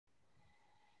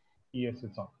Yes,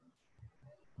 it's on.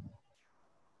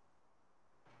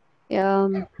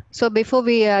 So before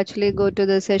we actually go to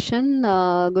the session,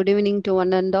 good evening to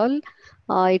one and all.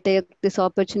 I take this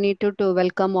opportunity to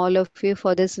welcome all of you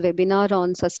for this webinar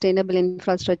on sustainable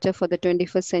infrastructure for the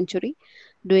 21st century,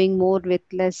 doing more with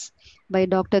less, by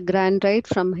Dr. Grant Wright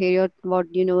from Harvard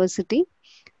University.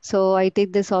 So I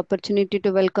take this opportunity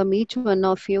to welcome each one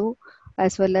of you,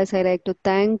 as well as I like to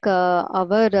thank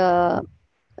our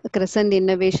Crescent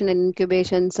Innovation and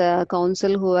Incubations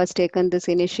Council who has taken this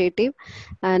initiative.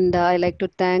 And I like to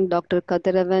thank Dr.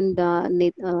 Katharavan,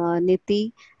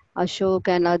 Niti, Ashok,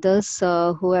 and others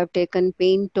who have taken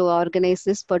pain to organize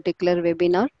this particular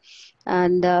webinar.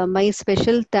 And my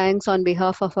special thanks on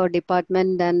behalf of our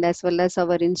department and as well as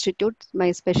our institute.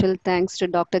 My special thanks to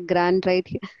Dr. Grant Wright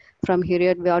from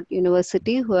Harvard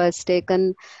University, who has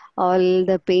taken all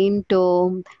the pain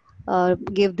to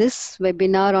give this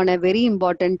webinar on a very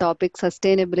important topic,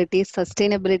 sustainability.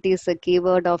 Sustainability is the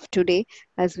keyword of today,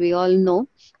 as we all know.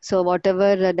 So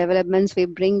whatever developments we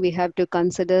bring, we have to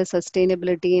consider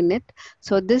sustainability in it.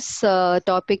 So this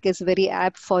topic is very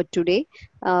apt for today.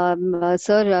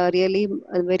 Sir, really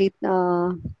very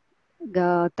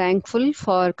thankful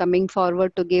for coming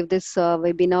forward to give this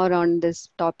webinar on this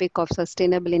topic of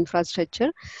sustainable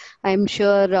infrastructure. I'm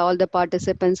sure all the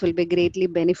participants will be greatly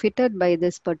benefited by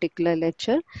this particular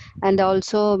lecture, and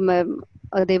also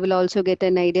they will also get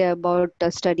an idea about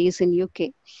studies in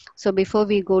UK. So before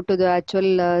we go to the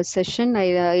actual session,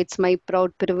 it's my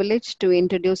proud privilege to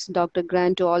introduce Dr.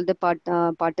 Grant to all the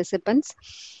participants.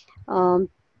 Um,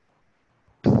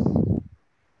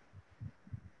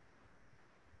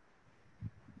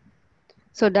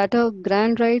 So Dr.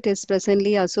 Grant Wright is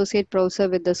presently Associate Professor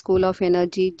with the School of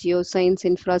Energy, Geoscience,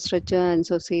 Infrastructure and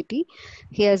Society.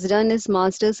 He has done his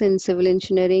Master's in Civil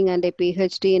Engineering and a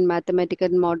PhD in Mathematical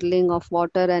Modeling of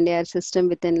Water and Air System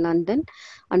within London,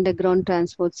 Underground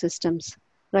Transport Systems.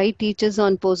 Wright teaches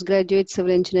on postgraduate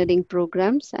civil engineering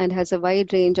programs and has a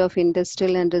wide range of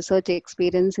industrial and research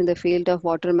experience in the field of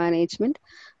water management,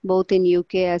 both in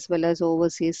UK as well as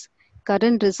overseas.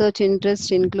 Current research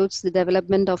interest includes the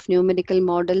development of numerical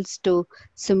models to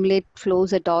simulate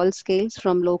flows at all scales,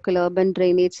 from local urban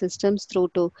drainage systems through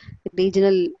to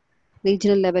regional,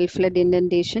 regional level flood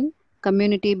inundation,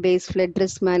 community-based flood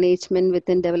risk management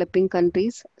within developing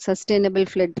countries, sustainable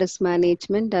flood risk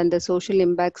management, and the social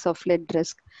impacts of flood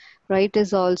risk. Wright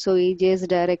is also EJ's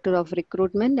Director of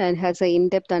Recruitment and has an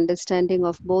in-depth understanding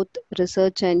of both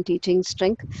research and teaching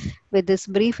strength. With this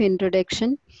brief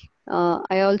introduction,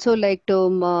 I also like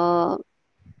to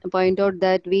point out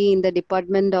that we in the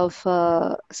Department of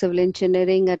Civil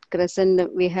Engineering at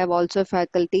Crescent, we have also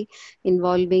faculty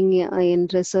involving in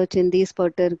research in these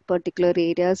particular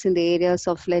areas, in the areas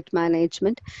of flood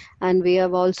management. And we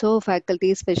have also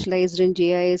faculty specialized in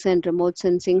GIS and remote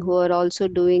sensing who are also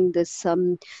doing this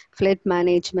flood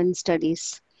management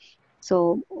studies.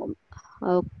 So,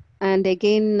 uh, and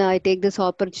again, I take this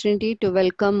opportunity to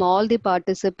welcome all the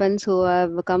participants who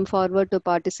have come forward to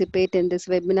participate in this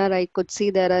webinar. I could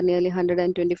see there are nearly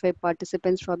 125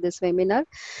 participants for this webinar.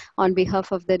 On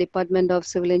behalf of the Department of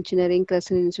Civil Engineering,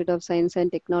 Crescent Institute of Science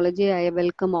and Technology, I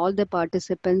welcome all the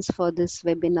participants for this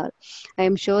webinar. I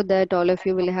am sure that all of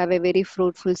you will have a very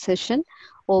fruitful session.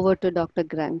 Over to Dr.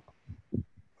 Grant.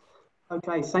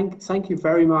 Okay, thank you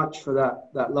very much for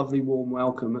that lovely warm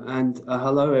welcome, and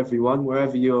hello everyone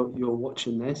wherever you're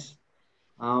watching this.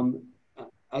 Um,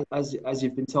 as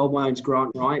you've been told, my name's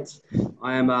Grant Wright.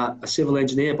 I am a civil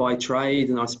engineer by trade,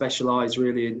 and I specialise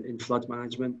really in flood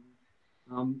management.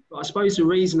 But I suppose the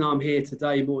reason I'm here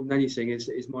today more than anything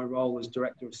is my role as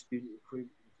Director of Student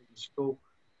Recruitment within the school.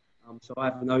 So I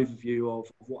have an overview of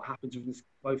what happens within the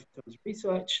school, both in terms of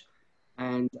research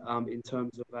and in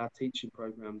terms of our teaching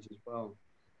programs as well.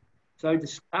 So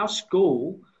our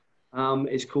school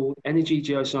is called Energy,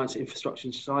 Geoscience, Infrastructure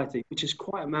and Society, which is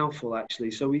quite a mouthful actually.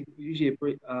 So we usually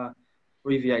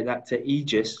abbreviate that to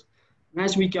AEGIS. And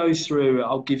as we go through,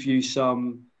 I'll give you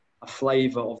a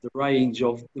flavour of the range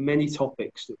of the many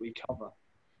topics that we cover.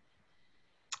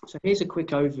 So here's a quick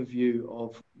overview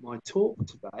of my talk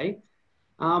today.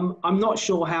 I'm not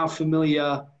sure how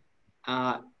familiar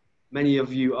many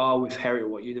of you are with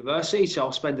Heriot-Watt University, so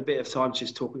I'll spend a bit of time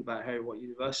just talking about Heriot-Watt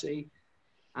University.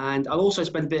 And I'll also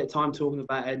spend a bit of time talking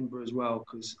about Edinburgh as well,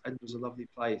 because Edinburgh's a lovely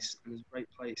place and it's a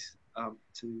great place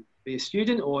to be a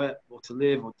student or to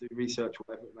live or do research,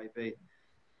 whatever it may be.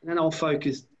 And then I'll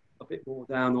focus a bit more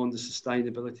down on the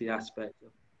sustainability aspect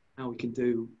of how we can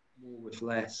do more with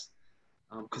less,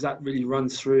 because that really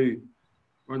runs through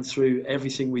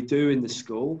everything we do in the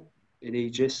school in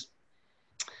Aegis.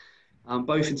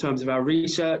 both in terms of our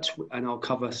research, and I'll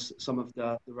cover some of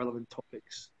the relevant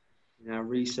topics in our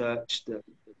research that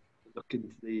look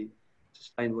into the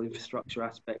sustainable infrastructure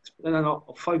aspects. But then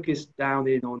I'll focus down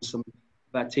in on some of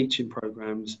our teaching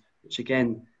programs, which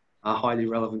again are highly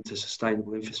relevant to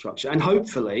sustainable infrastructure. And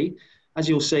hopefully, as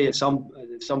you'll see at some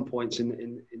points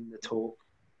in the talk,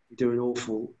 we do an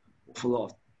awful lot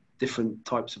of different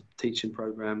types of teaching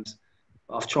programs.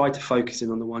 But I've tried to focus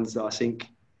in on the ones that I think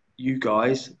you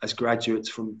guys, as graduates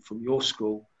from your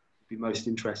school, would be most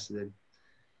interested in.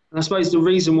 And I suppose the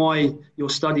reason why you're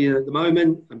studying at the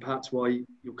moment, and perhaps why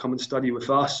you'll come and study with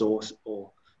us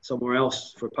or somewhere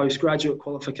else for a postgraduate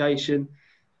qualification,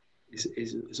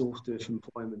 is all to do with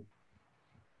employment.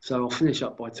 So I'll finish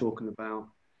up by talking about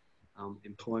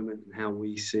employment and how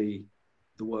we see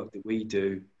the work that we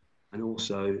do, and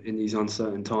also in these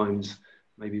uncertain times,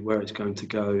 maybe where it's going to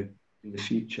go in the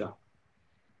future.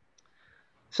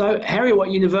 So Heriot-Watt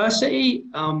University,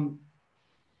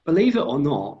 believe it or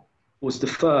not, was the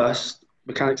first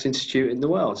mechanics institute in the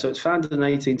world. So it's founded in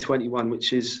 1821,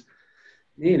 which is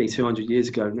nearly 200 years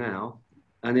ago now,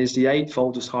 and is the 8th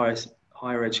oldest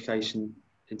higher education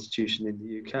institution in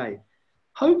the UK.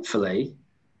 Hopefully,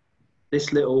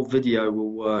 this little video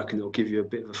will work and it'll give you a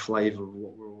bit of a flavour of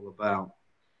what we're all about,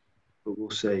 but we'll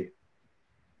see.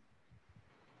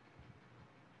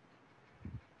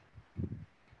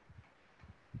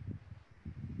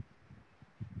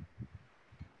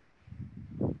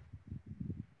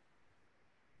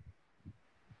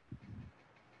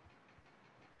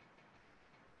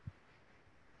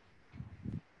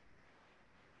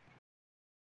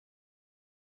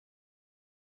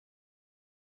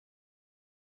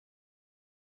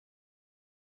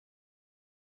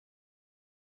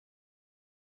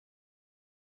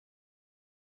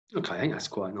 Okay, I think that's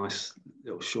quite a nice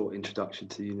little short introduction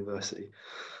to the university.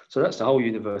 So that's the whole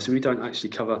university. We don't actually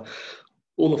cover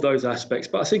all of those aspects,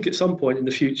 but I think at some point in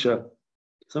the future,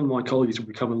 some of my colleagues will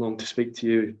be coming along to speak to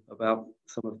you about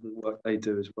some of the work they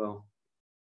do as well.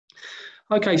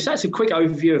 Okay, so that's a quick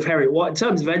overview of Heriot-Watt. In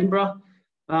terms of Edinburgh,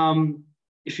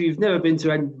 if you've never been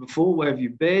to Edinburgh before, where have you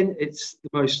been? It's the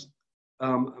most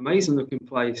amazing looking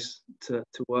place to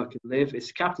work and live. It's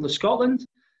the capital of Scotland,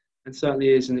 and certainly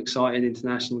is an exciting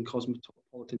international and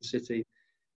cosmopolitan city.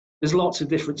 There's lots of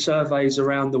different surveys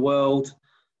around the world,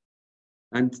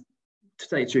 and to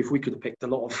tell you the truth, we could have picked a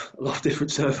lot of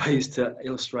different surveys to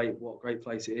illustrate what a great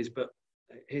place it is, but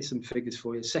here's some figures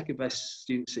for you. Second best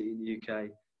student city in the UK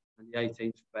and the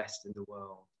 18th best in the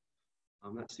world.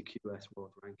 That's the QS World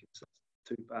Rankings, so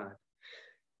that's too bad.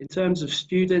 In terms of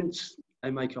students, they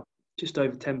make up just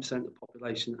over 10% of the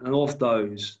population, and of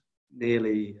those,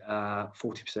 nearly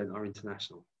 40% are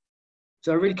international.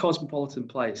 So a really cosmopolitan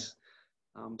place.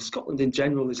 Scotland in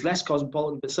general is less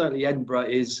cosmopolitan, but certainly Edinburgh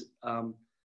is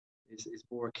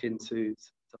more akin to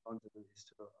London than it is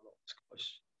to a lot of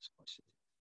Scottish cities.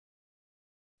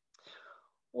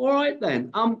 All right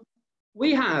then,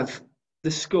 we have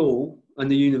the school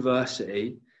and the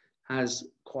university has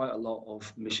quite a lot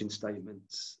of mission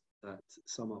statements that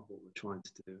sum up what we're trying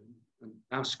to do. And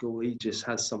our school, Aegis,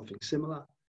 has something similar,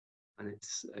 and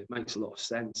it makes a lot of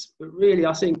sense. But really,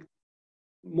 I think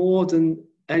more than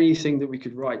anything that we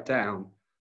could write down,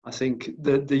 I think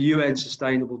the UN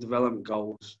Sustainable Development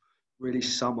Goals really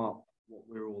sum up what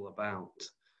we're all about.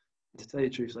 To tell you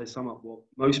the truth, they sum up what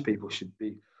most people should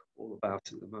be all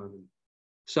about at the moment.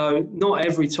 So not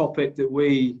every topic that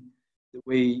we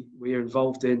are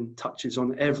involved in touches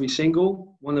on every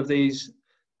single one of these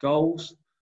goals.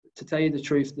 To tell you the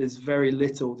truth, there's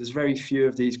very few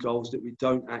of these goals that we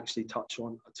don't actually touch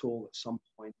on at all at some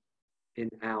point in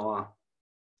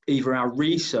either our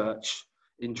research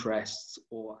interests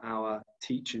or our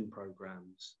teaching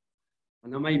programs.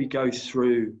 And I'll maybe go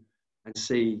through and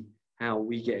see how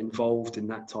we get involved in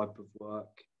that type of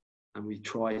work, and we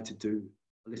try to do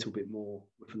a little bit more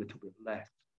with a little bit less.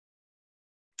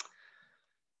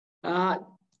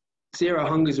 Zero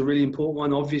hunger is a really important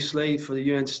one, obviously, for the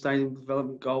UN Sustainable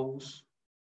Development Goals.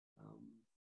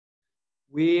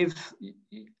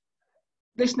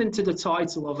 Listening to the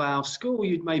title of our school,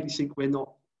 you'd maybe think we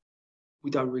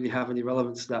don't really have any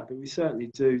relevance to that, but we certainly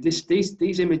do.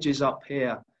 These images up here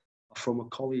are from a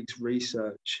colleague's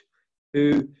research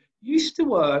who used to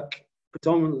work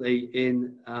predominantly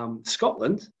in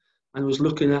Scotland and was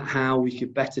looking at how we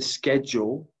could better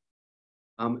schedule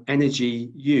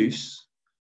energy use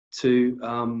to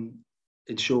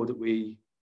ensure that we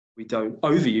don't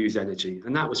overuse energy.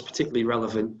 And that was particularly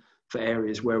relevant for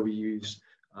areas where we use,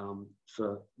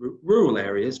 for rural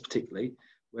areas particularly,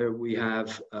 where we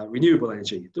have renewable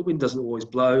energy. The wind doesn't always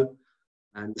blow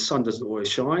and the sun doesn't always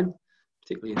shine,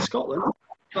 particularly in Scotland.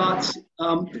 but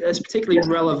it's particularly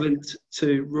relevant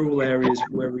to rural areas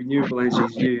where renewable energy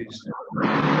is used.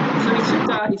 So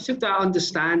he took that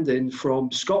understanding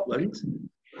from Scotland,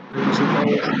 and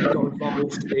he got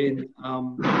involved in.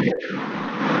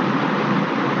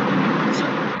 So,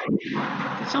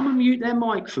 can someone mute their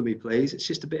mic for me, please? It's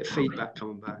just a bit of feedback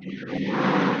coming back.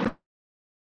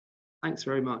 Thanks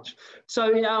very much.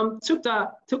 So he took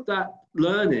that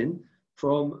learning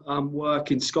from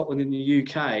work in Scotland and the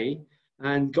UK,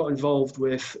 and got involved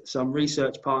with some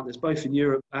research partners, both in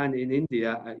Europe and in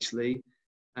India, actually,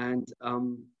 and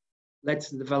led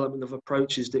to the development of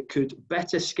approaches that could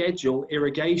better schedule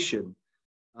irrigation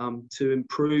to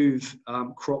improve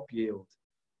crop yield.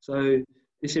 So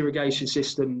this irrigation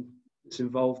system that's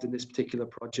involved in this particular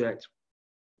project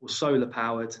was solar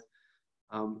powered,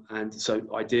 and so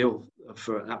ideal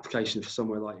for an application for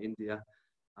somewhere like India,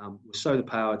 was solar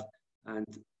powered, and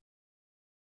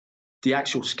the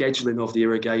actual scheduling of the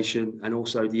irrigation and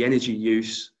also the energy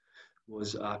use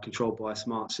was controlled by a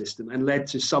smart system, and led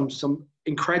to some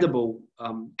incredible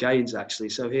gains, actually.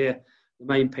 So here, the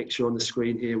main picture on the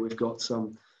screen here, we've got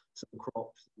some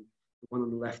crops. The one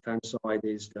on the left-hand side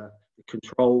is the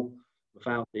control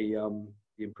without the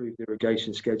improved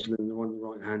irrigation scheduling, and the one on the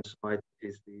right-hand side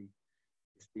is the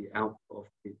output of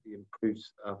the improved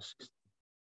system.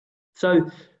 So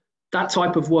that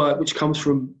type of work, which comes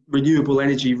from renewable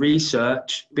energy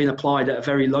research, being applied at a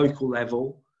very local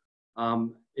level,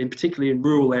 particularly in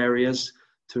rural areas,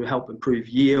 to help improve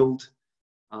yield,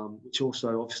 which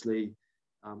also obviously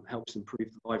helps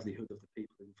improve the livelihood of the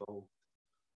people involved.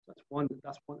 That's one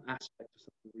aspect of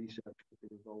some of the research that's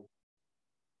been involved.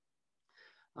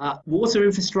 Water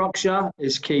infrastructure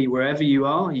is key wherever you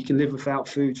are. You can live without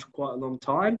food for quite a long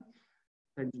time,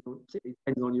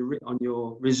 depending on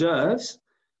your reserves.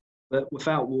 But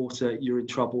without water, you're in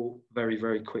trouble very,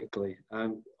 very quickly.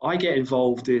 I get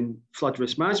involved in flood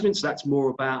risk management, so that's more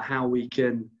about how we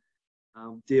can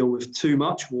deal with too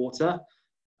much water,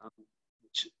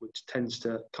 which tends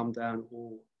to come down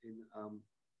all in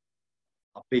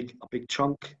a big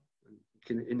chunk and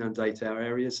can inundate our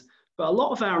areas. But a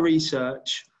lot of our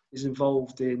research is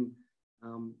involved in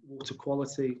water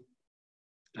quality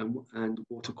and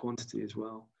water quantity as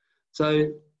well.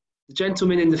 So the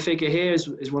gentleman in the figure here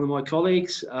is one of my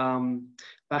colleagues,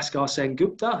 Bhaskar Sen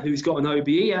Gupta, who's got an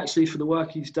OBE actually for the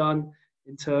work he's done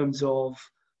in terms of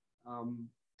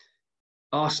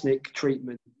arsenic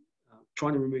treatment,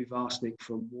 trying to remove arsenic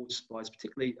from water supplies,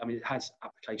 particularly, I mean, it has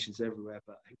applications everywhere,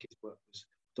 but I think his work was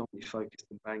predominantly focused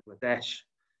in Bangladesh.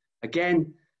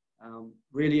 Again,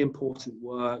 really important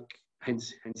work,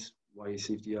 hence why you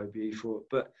received the OBE for it,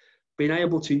 but being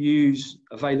able to use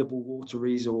available water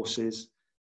resources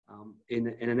in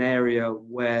an area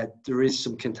where there is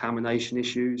some contamination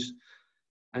issues,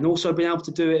 and also being able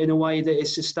to do it in a way that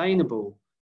is sustainable.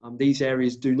 These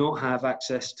areas do not have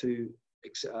access to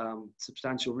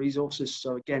substantial resources,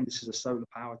 so again, this is a solar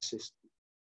powered system.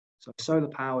 So a solar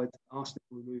powered arsenic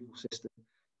removal system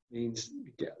means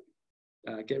you get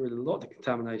rid of a lot of the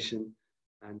contamination,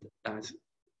 and has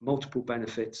multiple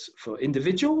benefits for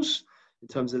individuals in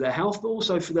terms of their health, but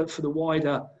also for the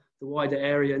wider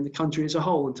area and the country as a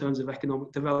whole in terms of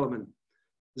economic development.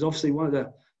 There's obviously one of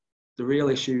the real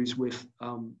issues with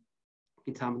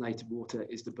contaminated water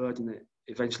is the burden it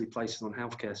eventually places on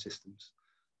healthcare systems.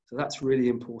 So that's really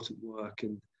important work,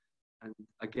 and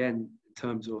again, in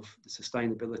terms of the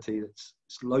sustainability, it's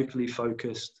locally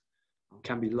focused,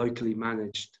 can be locally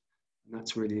managed, and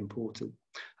that's really important.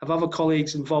 I have other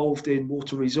colleagues involved in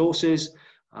water resources.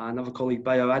 Another colleague,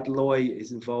 Bayo Adloy,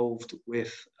 is involved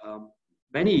with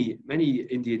many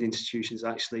Indian institutions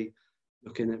actually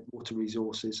looking at water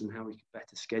resources and how we can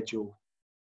better schedule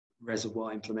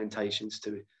reservoir implementations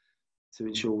to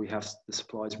ensure we have the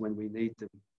supplies when we need them.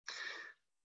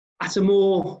 At a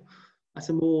more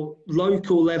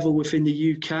local level within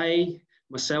the UK,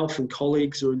 myself and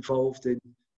colleagues are involved in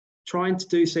trying to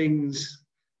do things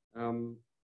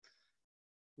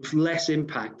with less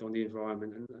impact on the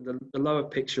environment. And the lower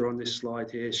picture on this slide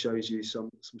here shows you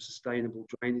some sustainable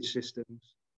drainage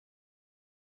systems.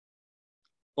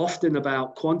 Often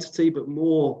about quantity, but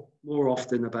more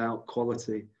often about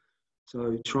quality.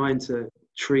 So trying to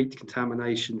treat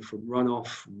contamination from runoff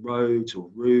from roads or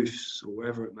roofs or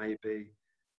wherever it may be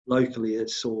locally at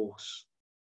source,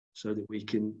 so that we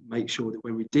can make sure that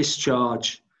when we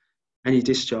discharge any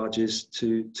discharges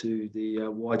to the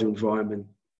wider environment,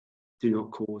 do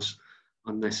not cause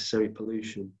unnecessary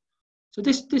pollution. So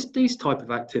these type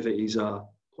of activities are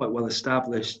quite well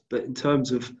established, but in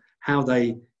terms of how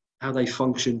they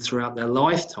function throughout their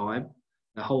lifetime,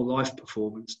 their whole life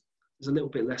performance, there's a little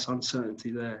bit less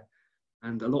uncertainty there.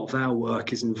 And a lot of our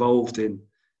work is involved in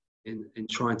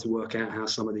trying to work out how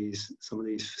some of these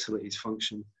facilities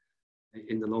function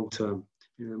in the long term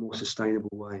in a more sustainable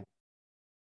way.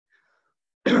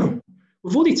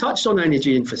 We've already touched on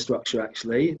energy infrastructure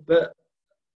actually, but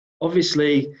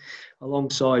obviously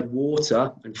alongside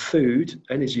water and food,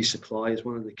 energy supply is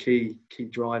one of the key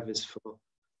drivers for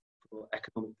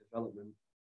economic development.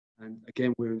 And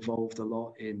again, we're involved a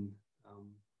lot in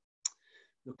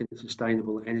looking at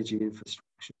sustainable energy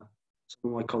infrastructure. Some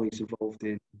of my colleagues involved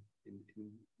in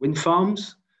wind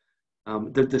farms.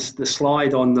 The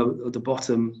slide on the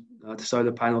bottom, the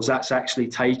solar panels, that's actually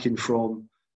taken from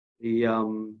the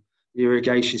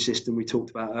irrigation system we talked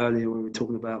about earlier when we were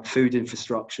talking about food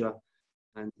infrastructure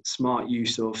and smart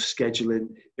use of scheduling,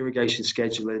 irrigation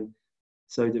scheduling,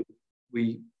 so that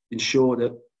we ensure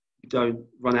that we don't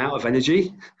run out of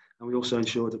energy, and we also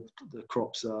ensure that the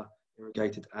crops are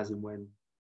irrigated as and when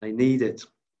they need it.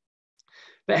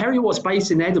 But Heriot-Watt's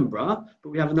based in Edinburgh, but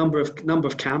we have a number of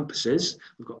campuses.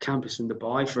 We've got a campus in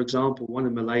Dubai, for example, one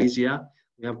in Malaysia.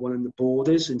 We have one in the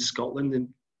Borders in Scotland, and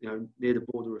near the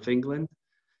border of England.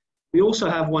 We also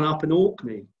have one up in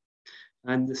Orkney.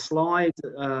 And the slide,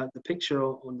 the picture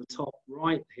on the top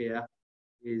right here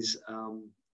is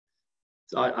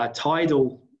a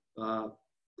tidal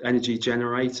energy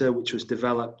generator, which was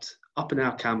developed up in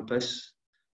our campus.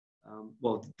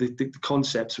 Well, the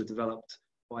concepts were developed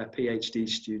by a PhD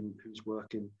student who's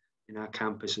working in our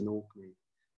campus in Orkney.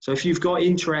 So if you've got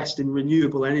interest in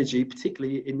renewable energy,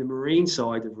 particularly in the marine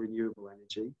side of renewable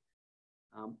energy,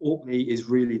 Orkney is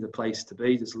really the place to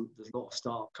be. There's a lot of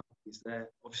startup companies there,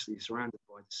 obviously surrounded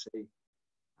by the sea,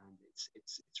 and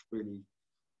it's really,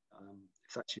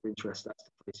 if that's your interest, that's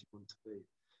the place you want to be.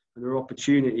 And there are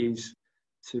opportunities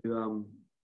to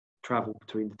travel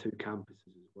between the two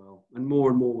campuses as well. And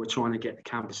more we're trying to get the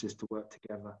campuses to work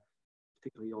together,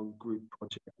 particularly on group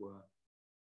project work.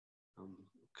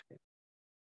 Okay.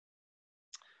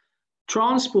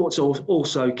 Transport's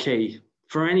also key.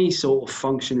 For any sort of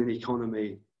functioning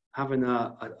economy, having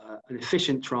an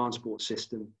efficient transport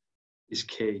system is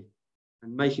key,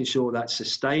 and making sure that's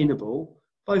sustainable,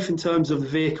 both in terms of the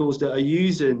vehicles that are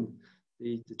using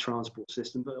the transport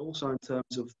system, but also in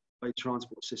terms of the way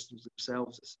transport systems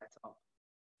themselves are set up,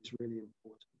 is really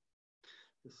important.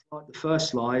 The first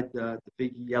slide, the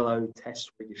big yellow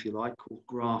test rig, if you like, called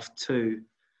Graph 2,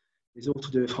 is all to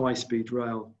do with high-speed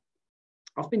rail.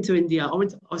 I've been to India. I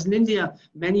was in India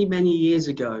many years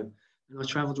ago, and I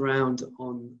travelled around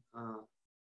on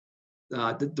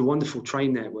the wonderful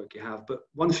train network you have. But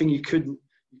one thing you couldn't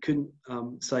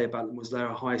say about them was they're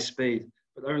a high speed,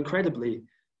 but they're incredibly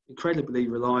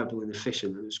reliable and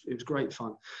efficient. It was great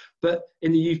fun. But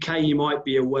in the UK, you might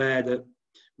be aware that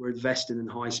we're investing in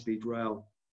high speed rail,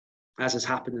 as has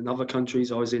happened in other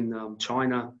countries. I was in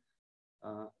China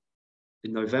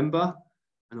in November,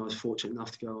 and I was fortunate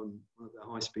enough to go on one of the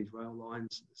high-speed rail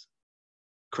lines. It's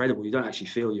incredible. You don't actually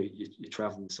feel you're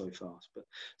traveling so fast. But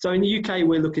so in the UK,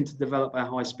 we're looking to develop our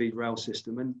high-speed rail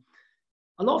system, and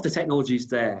a lot of the technology is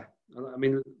there. I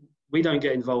mean, we don't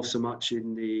get involved so much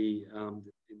in the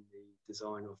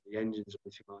design of the engines or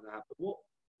anything like that. But what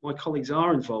my colleagues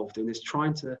are involved in is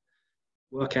trying to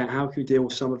work out how can we deal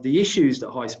with some of the issues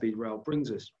that high-speed rail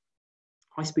brings us.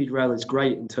 High-speed rail is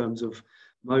great in terms of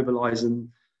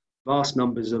mobilising vast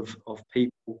numbers of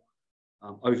people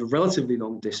over relatively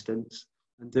long distance,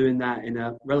 and doing that in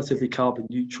a relatively carbon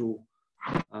neutral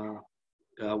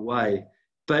way.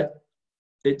 But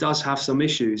it does have some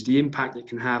issues. The impact it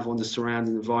can have on the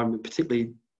surrounding environment,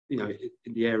 particularly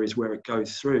in the areas where it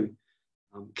goes through,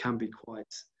 can be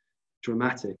quite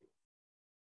dramatic.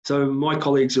 So my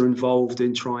colleagues are involved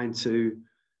in trying to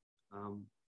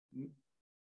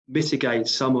mitigate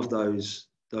some of those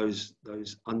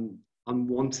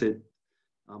unwanted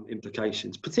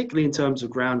implications, particularly in terms of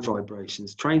ground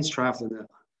vibrations. Trains traveling at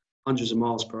hundreds of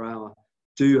miles per hour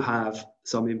do have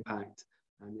some impact,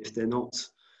 and if they're not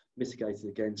mitigated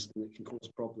against, then it can cause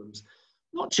problems,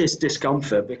 not just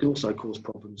discomfort, but it can also cause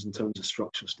problems in terms of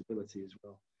structural stability as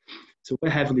well. So we're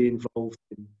heavily involved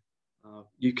in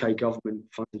UK government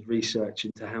funded research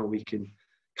into how we can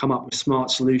come up with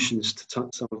smart solutions to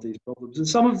some of these problems. And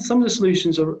some of the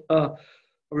solutions are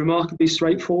remarkably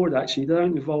straightforward, actually. They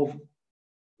don't involve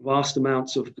vast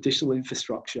amounts of additional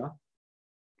infrastructure.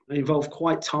 They involve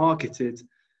quite targeted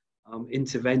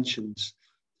interventions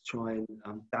to try and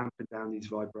dampen down these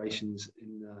vibrations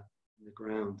in the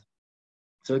ground.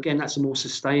 So again, that's a more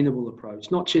sustainable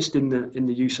approach, not just in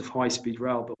the use of high-speed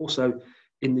rail, but also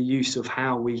in the use of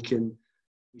how we can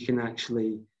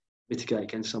actually mitigate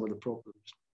against some of the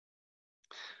problems.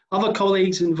 Other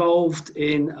colleagues involved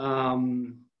in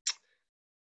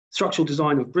structural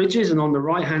design of bridges. And on the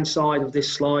right-hand side of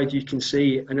this slide, you can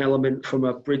see an element from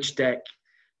a bridge deck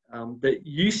that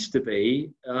used to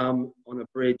be on a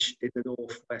bridge in the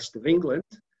northwest of England.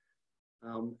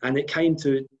 And it came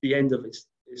to the end of its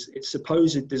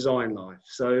supposed design life.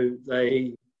 So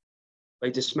they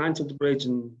dismantled the bridge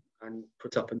and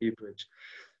put up a new bridge.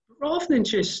 But rather than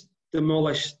just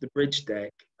demolish the bridge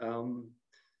deck,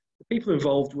 the people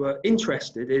involved were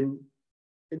interested in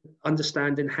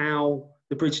understanding how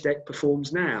the bridge deck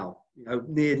performs now,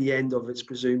 near the end of its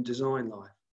presumed design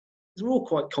life. Because we're all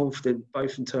quite confident,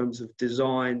 both in terms of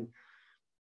design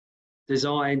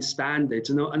standards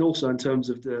and also in terms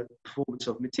of the performance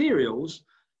of materials,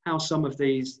 how some of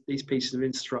these pieces of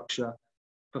infrastructure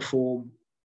perform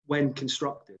when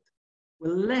constructed.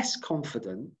 We're less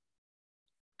confident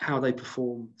how they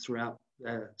perform throughout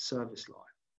their service life.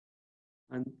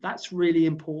 And that's really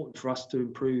important for us to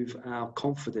improve our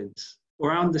confidence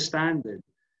or our understanding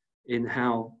in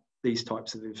how these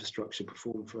types of infrastructure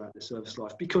perform throughout their service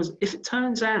life. Because if it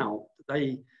turns out that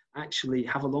they actually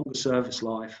have a longer service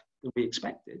life than we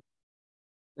expected,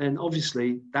 then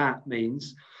obviously that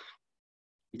means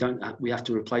we have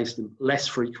to replace them less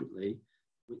frequently,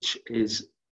 which is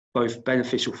both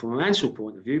beneficial from a financial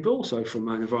point of view, but also from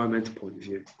an environmental point of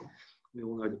view. We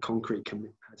all know that concrete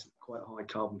has quite a high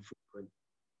carbon footprint.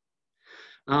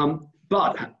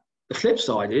 But the flip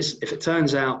side is, if it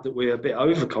turns out that we're a bit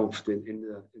overconfident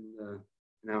in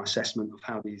our assessment of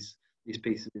how these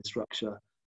pieces of infrastructure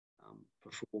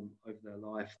perform over their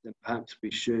life, then perhaps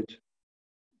we should.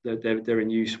 They're in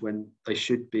use when they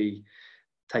should be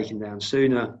taken down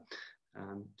sooner.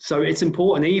 So it's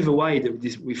important either way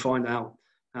that we find out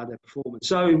how they're performing.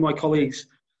 So my colleagues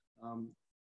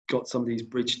got some of these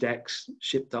bridge decks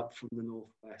shipped up from the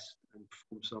northwest and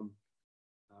performed some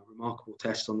remarkable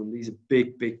tests on them. These are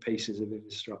big pieces of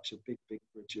infrastructure, big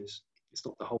bridges. It's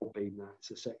not the whole beam now,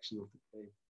 it's a section of the beam.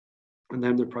 And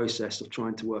then the process of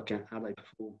trying to work out how they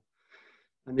perform.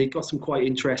 And they've got some quite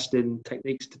interesting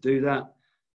techniques to do that.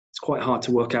 It's quite hard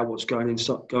to work out what's going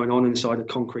on inside a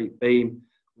concrete beam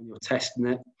when you're testing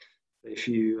it. If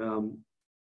you,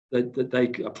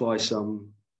 they apply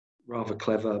some rather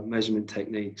clever measurement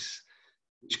techniques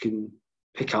which can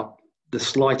pick up the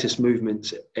slightest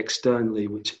movements externally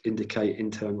which indicate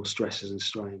internal stresses and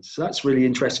strains. So that's really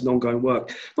interesting ongoing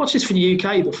work, not just for the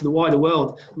UK, but for the wider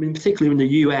world. I mean, particularly in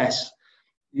the US.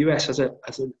 The US has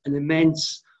an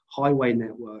immense highway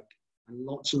network, and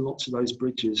lots of those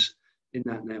bridges in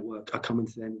that network are coming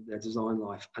to the end of their design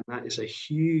life. And that is a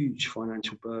huge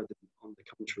financial burden on the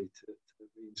country to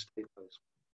reinstate those.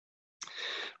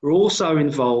 We're also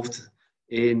involved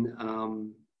in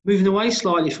moving away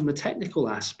slightly from the technical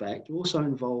aspect. We're also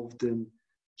involved in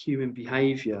human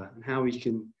behaviour and how we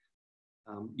can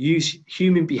use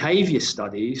human behaviour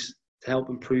studies to help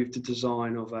improve the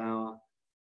design of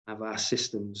our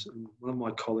systems. And one of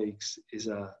my colleagues is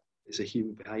a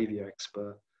human behaviour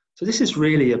expert. So this is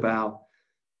really about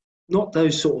not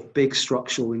those sort of big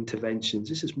structural interventions.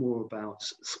 This is more about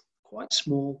quite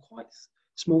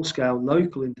small scale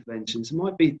local interventions. It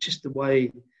might be just the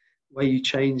way you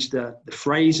change the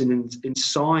phrasing in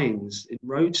signs, in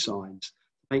road signs,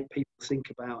 to make people think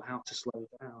about how to slow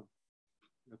down.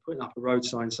 Putting up a road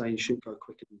sign saying you shouldn't go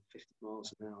quicker than 50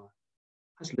 miles an hour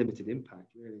has limited impact,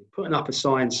 really. Putting up a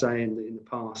sign saying that in the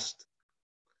past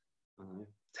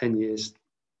 10 years,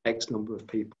 X number of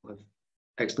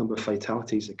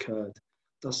fatalities occurred,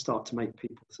 does start to make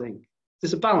people think.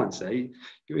 There's a balance there. You've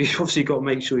obviously got to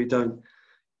make sure you don't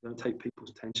take people's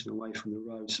attention away from the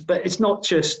roads. But it's not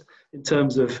just in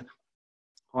terms of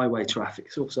highway traffic,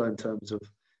 it's also in terms of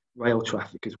rail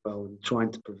traffic as well, and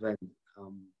trying to prevent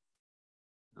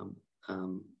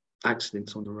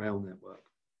accidents on the rail network.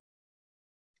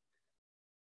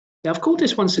 Now, I've called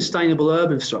this one sustainable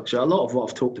urban infrastructure. A lot of what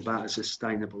I've talked about is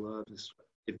sustainable urban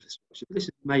infrastructure. This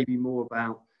is maybe more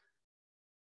about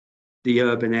the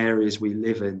urban areas we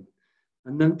live in.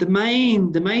 And then the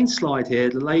main slide here,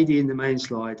 the lady in the main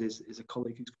slide is a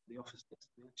colleague who's got the office next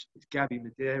to me. It's Gabby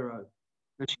Madero.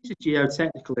 Now, she's a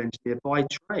geotechnical engineer by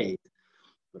trade,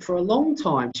 but for a long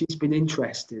time she's been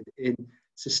interested in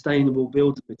sustainable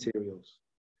building materials.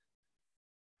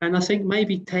 And I think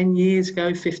maybe 10 years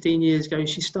ago, 15 years ago,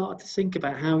 she started to think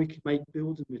about how we could make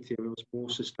building materials more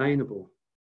sustainable.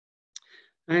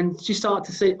 And she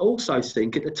started to also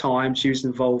think at the time she was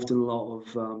involved in a lot of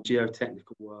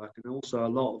geotechnical work, and also a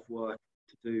lot of work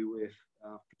to do with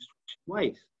construction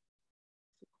waste.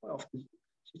 So quite often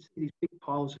she'd see these big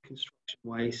piles of construction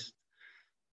waste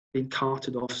being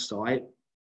carted off site,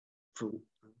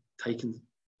 taken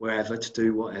wherever to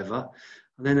do whatever.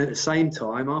 And then at the same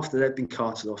time, after they'd been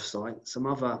carted off site, some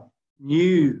other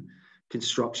new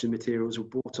construction materials were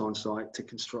brought on site to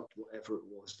construct whatever it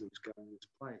was that was going into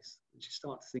place. And you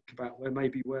start to think about where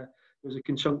there was a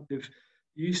conjunctive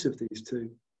use of these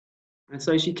two. And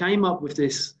so she came up with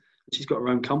this. She's got her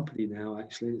own company now,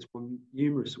 actually. It's won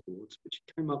numerous awards, but she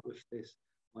came up with this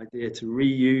idea to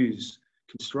reuse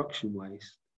construction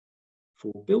waste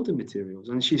for building materials.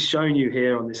 And she's shown you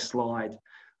here on this slide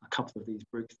a couple of these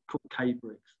bricks called K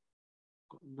bricks.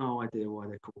 Got no idea why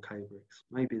they're called K bricks.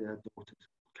 Maybe their daughter's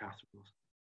Catherine or something.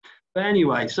 But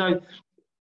anyway, so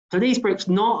these bricks,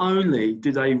 not only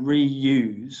do they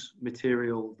reuse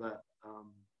material that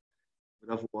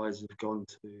would otherwise have gone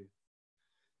to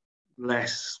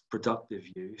less productive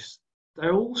use, they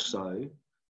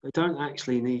don't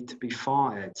actually need to be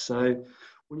fired. So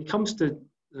when it comes to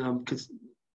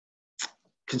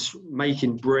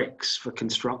making bricks for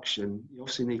construction, you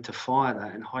obviously need to fire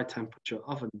that in high temperature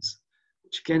ovens,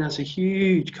 which again has a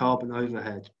huge carbon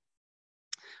overhead.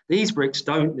 These bricks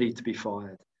don't need to be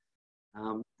fired.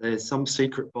 There's some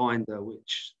secret binder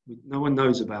which no one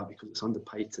knows about because it's under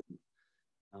patent.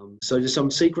 So there's some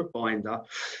secret binder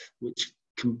which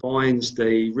combines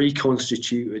the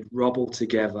reconstituted rubble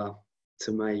together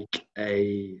to make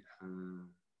a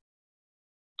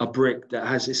brick that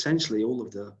has essentially all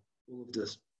of the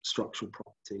structural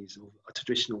properties of a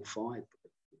traditional fired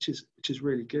brick, which is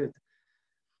really good.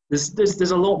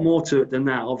 There's a lot more to it than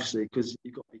that, obviously, because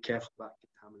you've got to be careful about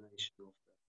contamination of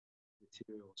the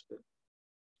materials. But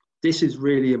this is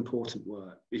really important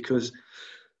work because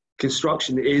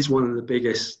construction is one of the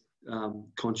biggest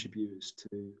contributors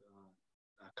to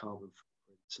carbon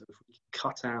footprint. So if we can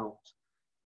cut out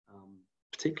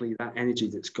particularly that energy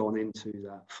that's gone into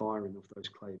that firing of those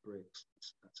clay bricks,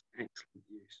 that's excellent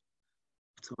use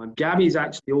of time. Gabby's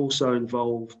actually also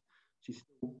involved. She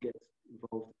still gets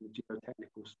involved in the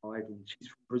geotechnical side, and she's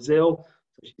from Brazil,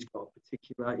 so she's got a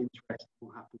particular interest in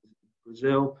what happens in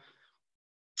Brazil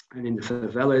and in the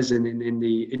favelas and in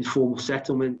the informal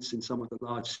settlements in some of the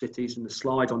large cities. In the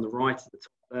slide on the right at the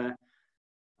top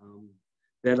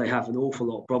there they have an awful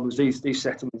lot of problems. These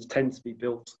settlements tend to be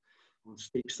built on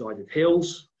steep-sided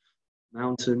hills,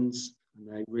 mountains, and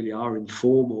they really are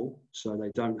informal, so they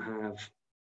don't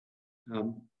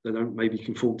maybe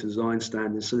conform to design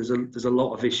standards. So there's a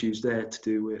lot of issues there to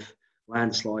do with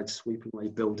landslides, sweeping away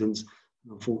buildings,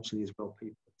 and unfortunately as well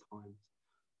people at times.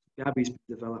 Gabby's been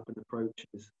developing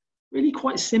approaches, really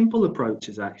quite simple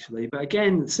approaches actually, but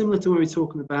again, similar to when we were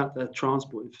talking about the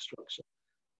transport infrastructure,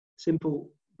 simple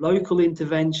local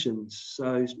interventions,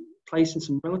 so placing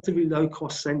some relatively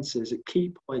low-cost sensors at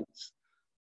key points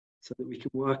so that we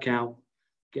can work out,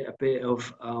 get a bit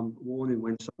of warning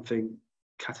when something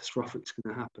catastrophic is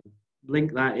going to happen.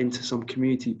 Link that into some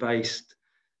community-based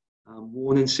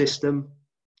warning system.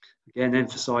 Again,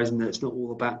 emphasising that it's not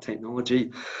all about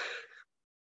technology.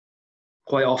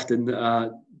 Quite often,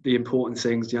 the important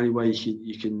things, the only way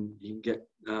you can get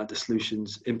the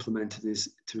solutions implemented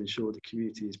is to ensure the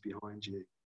community is behind you.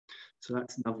 So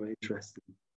that's another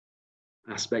interesting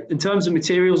aspect. In terms of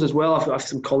materials as well, I've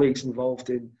some colleagues involved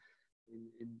in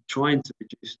trying to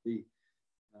reduce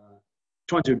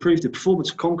trying to improve the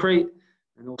performance of concrete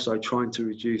and also trying to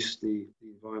reduce the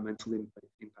environmental impact of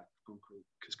concrete,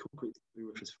 because concrete has been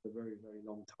with us for a very, very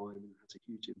long time and has a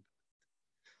huge impact.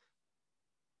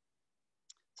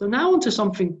 So now onto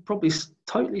something probably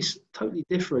totally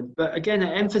different, but again,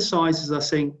 it emphasises, I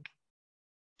think,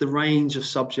 the range of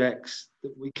subjects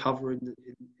that we cover in the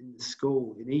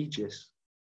school, in Aegis.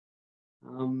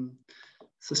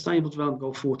 Sustainable Development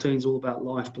Goal 14 is all about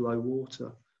life below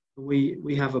water. And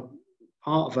we have a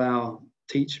part of our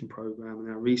teaching program and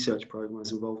our research program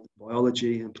is involved in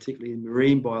biology and particularly in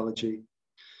marine biology.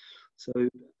 So,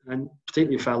 and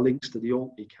particularly with our links to the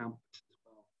Orkney campus as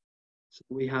well. So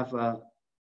we have a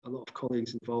lot of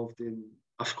colleagues involved in,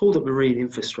 I've called it marine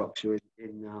infrastructure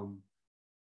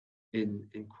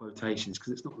in quotations,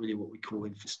 because it's not really what we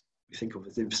think of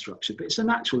as infrastructure, but it's a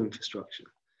natural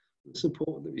infrastructure. It's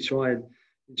important that we try and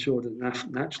ensure that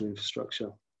natural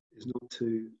infrastructure is not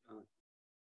too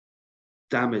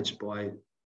damaged by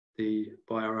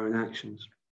our own actions.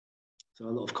 So a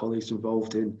lot of colleagues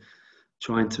involved in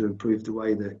trying to improve the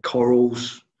way that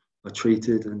corals are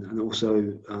treated and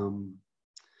also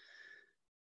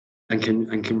and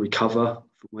can recover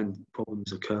from when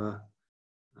problems occur.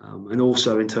 And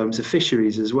also in terms of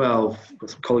fisheries as well. I've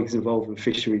got some colleagues involved in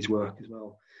fisheries work as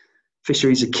well.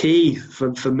 Fisheries are key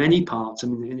for many parts. I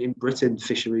mean, in Britain,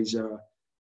 fisheries we're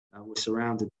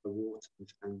surrounded by water,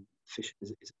 and fishing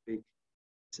is a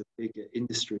big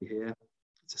industry here.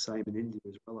 It's the same in India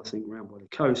as well, I think, around by the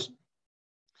coast.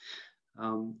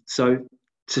 So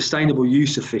sustainable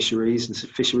use of fisheries and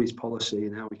fisheries policy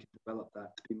and how we can develop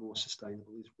that to be more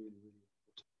sustainable is really, really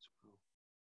important as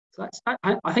well.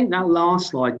 So I think that last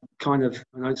slide kind of,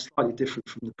 I know it's slightly different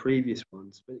from the previous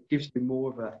ones, but it gives you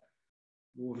more of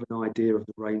an idea of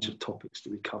the range of topics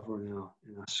that we cover in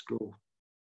our school.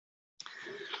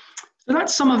 So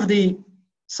that's some of the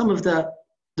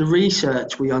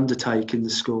research we undertake in the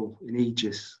school in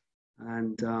Aegis,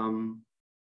 and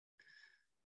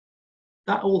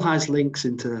that all has links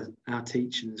into our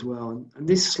teaching as well. And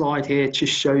this slide here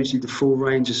just shows you the full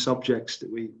range of subjects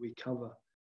that we cover.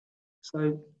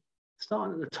 So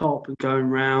starting at the top and going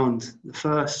round, the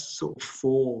first sort of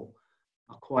 4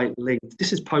 are quite linked.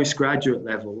 This is postgraduate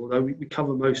level, although we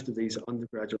cover most of these at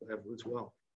undergraduate level as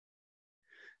well.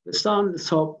 But starting at the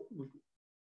top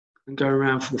and going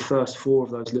around for the first 4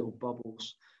 of those little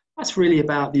bubbles, that's really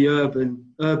about the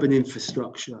urban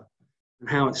infrastructure and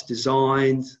how it's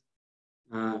designed,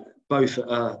 both at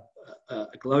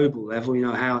a global level, you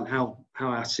know, how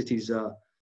our cities are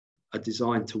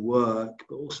designed to work,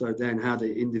 but also then how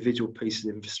the individual pieces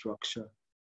of infrastructure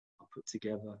are put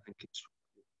together and constructed.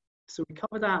 So we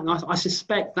cover that, and I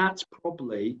suspect that's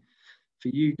probably, for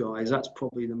you guys, that's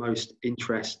probably the most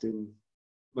interesting,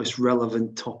 most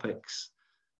relevant topics,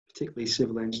 particularly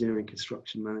civil engineering,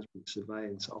 construction management,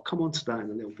 surveying. So I'll come on to that in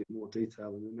a little bit more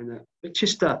detail in a minute. But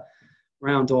just to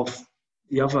round off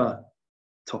the other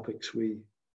topics we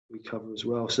cover as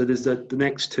well. So there's the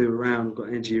next 2 around. We've got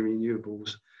energy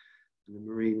renewables and the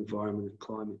marine environment and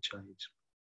climate change.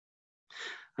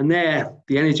 And there,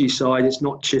 the energy side, it's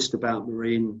not just about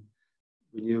marine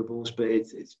renewables, but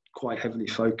it's quite heavily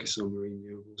focused on marine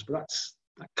renewables. But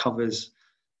that covers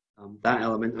that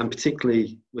element, and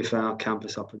particularly with our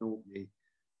campus up in Orkney,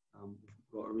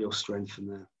 we've got a real strength in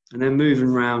there. And then moving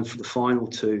around for the final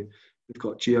 2, we've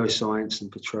got geoscience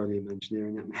and petroleum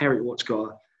engineering. And Heriot-Watt's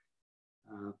got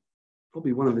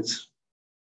probably one of its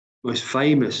most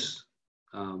famous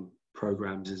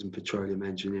programs is in petroleum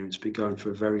engineering. It's been going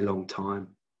for a very long time.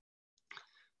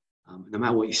 No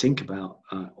matter what you think about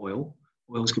oil's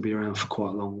going to be around for quite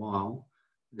a long while.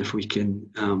 And if we can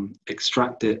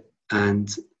extract it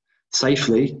and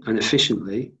safely and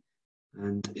efficiently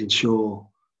and ensure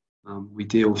we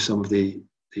deal with some of the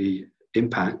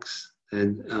impacts,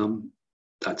 then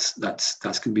that's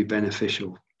going to be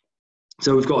beneficial.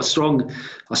 So we've got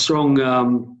a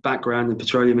strong background in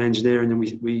petroleum engineering, and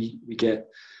we get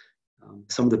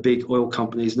some of the big oil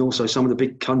companies and also some of the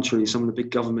big countries, some of the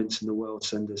big governments in the world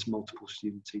send us multiple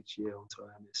students each year onto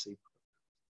our MSc.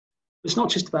 It's not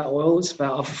just about oil; it's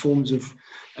about other forms of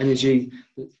energy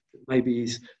that maybe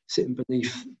is sitting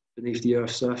beneath the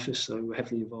Earth's surface. So we're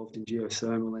heavily involved in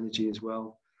geothermal energy as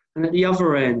well, and at the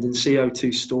other end, in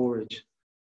CO2 storage.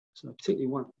 So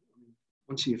particularly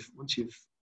once you've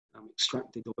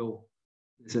extracted oil,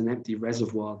 there's an empty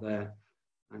reservoir there,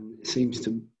 and it seems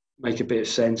to make a bit of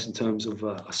sense in terms of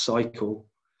a cycle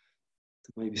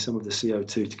to maybe some of the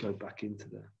CO2 to go back into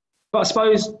there. But I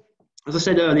suppose, as I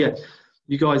said earlier,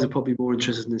 you guys are probably more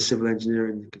interested in the civil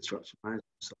engineering and construction management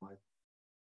side.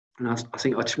 And I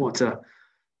think I just want to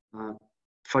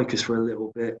focus for a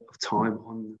little bit of time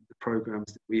on the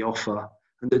programs that we offer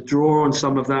and to draw on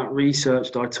some of that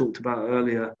research that I talked about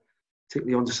earlier,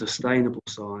 particularly on the sustainable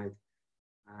side,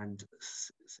 and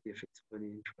see if it's of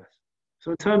any interest. So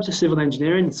in terms of civil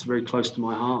engineering, it's very close to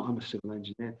my heart. I'm a civil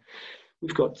engineer.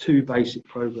 We've got 2 basic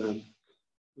programs.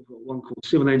 We've got one called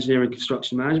Civil Engineering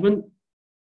Construction Management,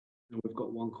 and we've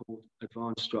got one called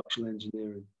Advanced Structural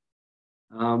Engineering.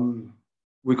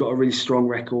 We've got a really strong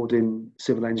record in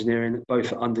civil engineering,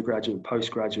 both at undergraduate and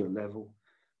postgraduate level.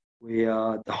 We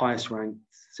are the highest ranked,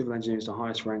 civil engineering is the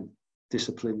highest ranked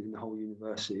discipline in the whole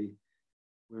university.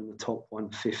 We're in the top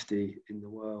 150 in the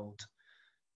world.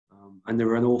 And there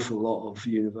are an awful lot of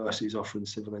universities offering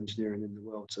civil engineering in the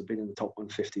world. So being in the top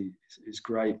 150 is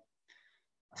great.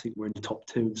 I think we're in the top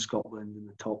 2 in Scotland and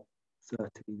the top 13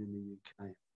 in the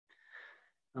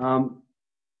UK.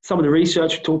 Some of the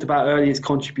research we talked about earlier has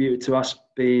contributed to us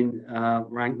being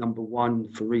ranked number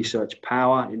 1 for research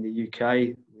power in the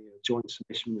UK. We have a joint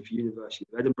submission with the University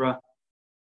of Edinburgh.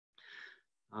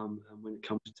 And when it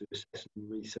comes to assessing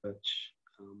research,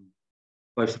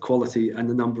 both the quality and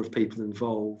the number of people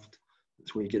involved,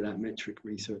 that's where you get that metric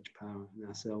research power in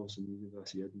ourselves and the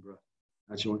University of Edinburgh.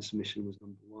 Our joint submission was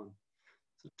number 1.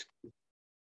 So it's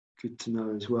good to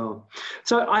know as well.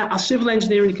 So our civil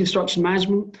engineering and construction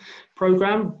management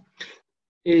program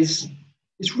is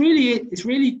really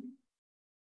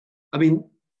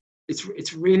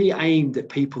aimed at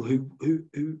people who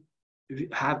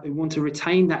want to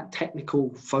retain that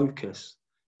technical focus,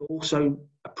 but also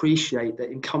appreciate that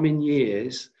in coming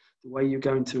years the way you're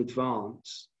going to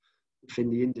advance within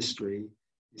the industry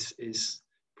is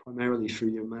primarily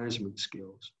through your management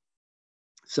skills.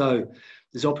 So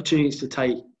there's opportunities to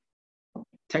take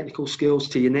technical skills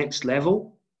to your next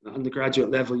level. At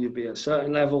undergraduate level, you'd be at a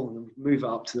certain level and move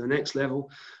up to the next level.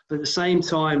 But at the same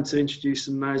time, to introduce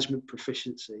some management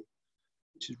proficiency,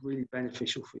 which is really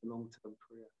beneficial for your long-term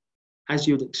career. As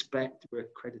you'd expect, we're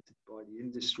accredited by the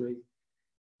industry.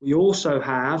 We also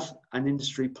have an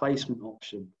industry placement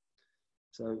option.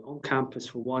 So on campus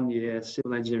for 1 year,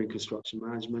 civil engineering, construction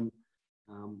management.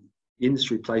 The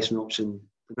industry placement option,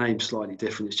 the name's slightly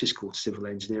different. It's just called civil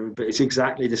engineering, but it's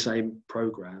exactly the same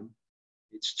program.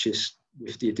 It's just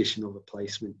with the addition of a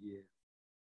placement year.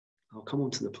 I'll come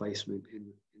on to the placement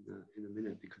in a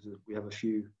minute because we have a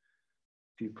few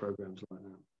programs like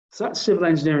that. So that's civil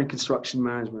engineering, construction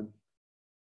management.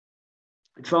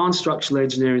 Advanced structural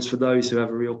engineering is for those who have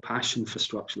a real passion for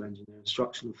structural engineering,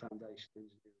 structural and foundation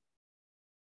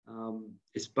engineering.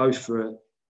 It's both for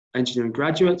engineering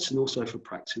graduates and also for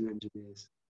practicing engineers.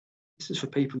 This is for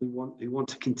people who want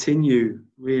to continue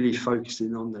really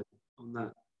focusing on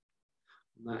that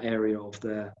area of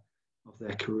their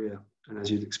career, and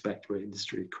as you'd expect, we're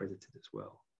industry accredited as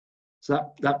well.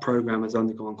 So that program has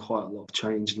undergone quite a lot of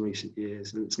change in recent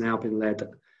years, and it's now been led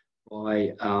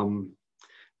by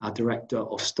our Director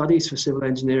of Studies for Civil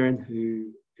Engineering,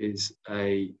 who is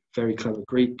a very clever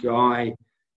Greek guy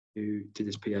who did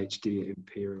his PhD at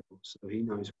Imperial, so he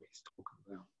knows what he's talking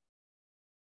about.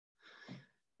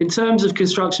 In terms of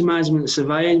construction management and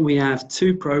surveying, we have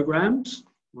two programs.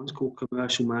 One's called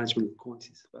Commercial Management and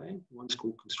Quantity Surveying. One's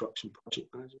called Construction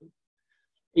Project Management.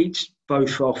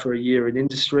 Both offer a year in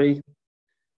industry.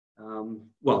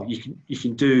 Well, you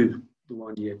can do the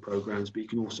 1 year programs, but you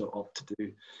can also opt to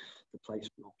do the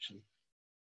placement option.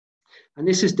 And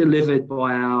this is delivered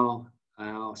by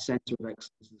our Centre of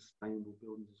Excellence in Sustainable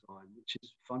Building Design, which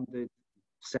is funded,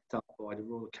 set up by the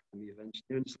Royal Academy of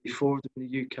Engineering. There's 4 of them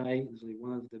in the UK, there's only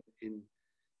 1 of them in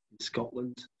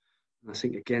Scotland. And I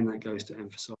think, again, that goes to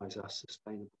emphasise our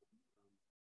sustainable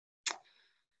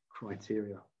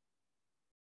criteria.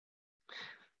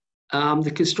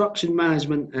 The construction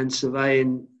management and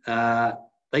surveying,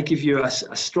 they give you a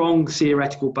strong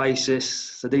theoretical basis.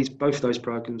 So both those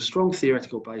programs, strong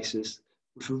theoretical basis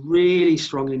with a really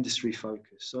strong industry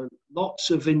focus. So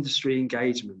lots of industry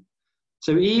engagement.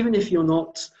 So even if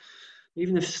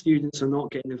students are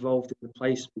not getting involved in the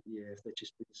placement year, if they're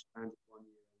just in a standard 1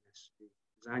 year MSc,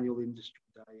 there's annual industry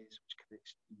days which connect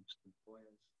students to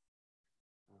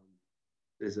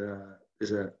employers.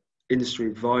 There's a industry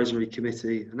advisory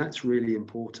committee, and that's really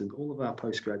important. All of our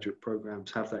postgraduate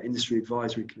programs have that industry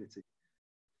advisory committee.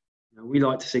 Now, we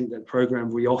like to think that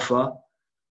programs we offer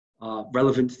are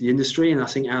relevant to the industry, and I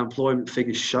think our employment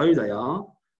figures show they are.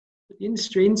 But the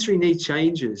industry need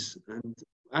changes, and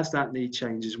as that need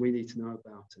changes, we need to know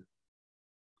about it.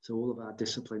 So all of our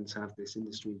disciplines have this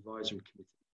industry advisory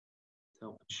committee to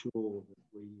help ensure that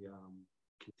we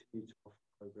continue to offer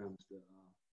programs that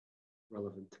are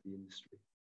relevant to the industry.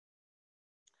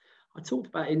 I talked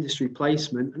about industry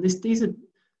placement, and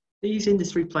these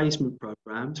industry placement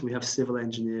programs. We have civil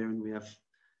engineering, we have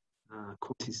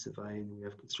quantity surveying, we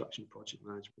have construction project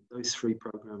management. Those 3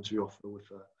 programs we offer with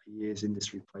a year's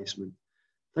industry placement.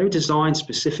 They were designed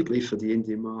specifically for the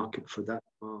Indian market, for that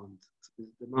demand. So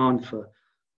the demand for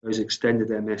those extended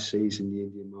MScs in the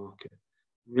Indian market.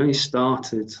 We only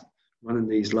started running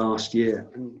these last year,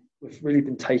 and we've really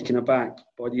been taken aback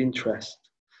by the interest.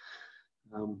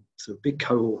 So a big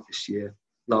cohort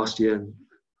last year, and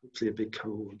hopefully a big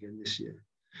cohort again this year.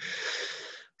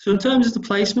 So in terms of the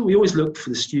placement, we always look for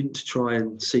the student to try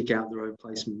and seek out their own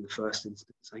placement in the first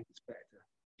instance. I think it's better to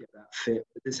get that fit,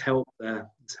 but there's help there.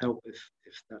 There's help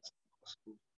if that's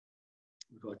possible.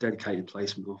 We've got a dedicated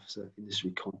placement officer,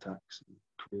 industry contacts, and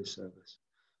career service.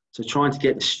 So trying to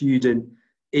get the student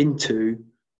into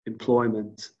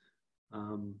employment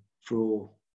for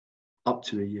up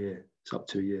to a year. It's up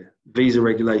to a year. Visa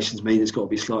regulations mean it's got to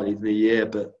be slightly than a year,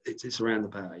 but it's around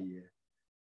about a year.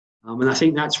 And I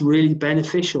think that's really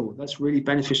beneficial. That's really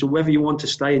beneficial, whether you want to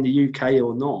stay in the UK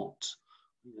or not.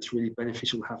 It's really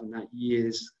beneficial having that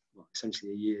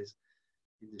essentially a year's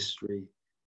industry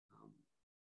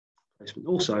placement.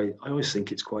 Also, I always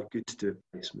think it's quite good to do a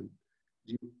placement.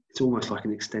 It's almost like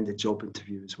an extended job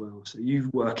interview as well. So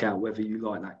you work out whether you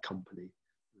like that company.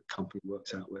 The company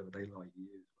works out whether they like you.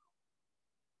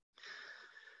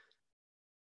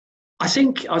 I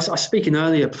think I was speaking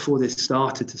earlier before this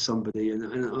started to somebody, and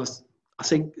I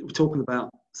think we're talking about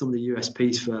some of the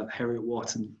USPs for Heriot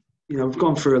Watt, and we've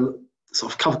gone through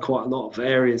sort of covered quite a lot of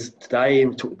areas today, and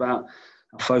we talked about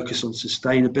our focus on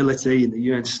sustainability and the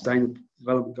UN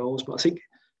development goals. But I think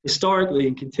historically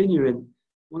and continuing,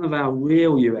 one of our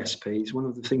real USPs, one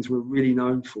of the things we're really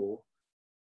known for,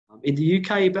 in the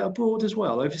UK, but abroad as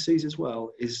well, overseas as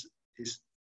well, is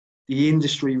the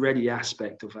industry-ready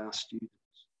aspect of our students.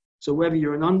 So whether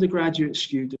you're an undergraduate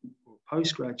student or a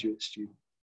postgraduate student,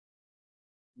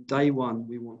 day one,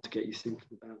 we want to get you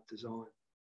thinking about design.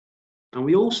 And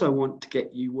we also want to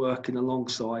get you working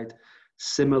alongside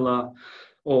similar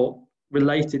or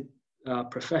related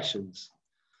professions.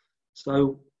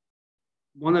 So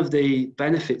one of the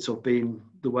benefits of being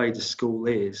the way the school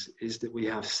is that we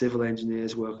have civil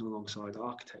engineers working alongside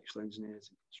architectural engineers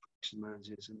and construction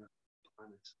managers and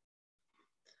planners.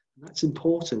 And that's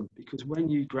important because when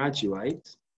you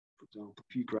graduate, for example,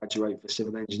 if you graduate with a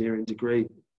civil engineering degree,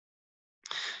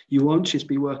 you won't just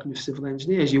be working with civil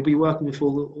engineers, you'll be working with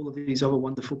all of these other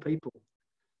wonderful people.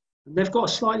 And they've got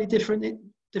a slightly different,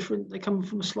 they come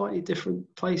from a slightly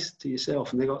different place to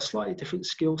yourself, and they've got slightly different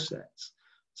skill sets.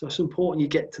 So it's important you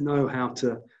get to know how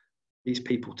these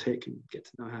people tick and get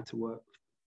to know how to work with them.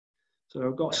 So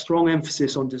I've got a strong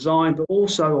emphasis on design, but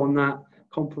also on that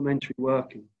complementary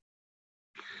working.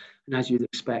 And as you'd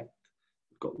expect,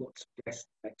 we've got lots of guest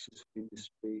lectures for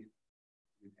industry.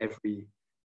 Every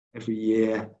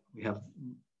year we have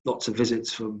lots of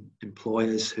visits from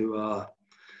employers who are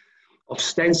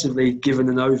ostensibly given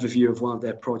an overview of one of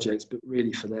their projects, but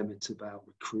really for them it's about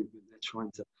recruitment. They're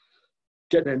trying to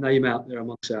get their name out there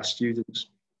amongst our students.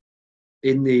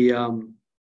 In the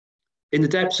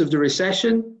depths of the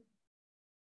recession,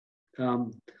 our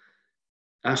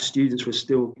good students were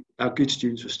still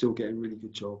getting really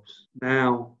good jobs.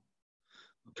 Now,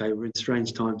 okay, we're in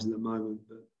strange times at the moment,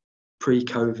 but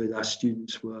pre-COVID,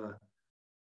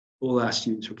 all our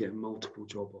students were getting multiple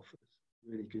job offers,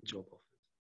 really good job offers.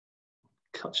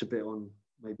 Touch a bit on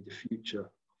maybe the future of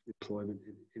employment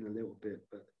in a little bit,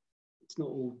 but it's not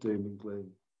all doom and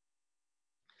gloom.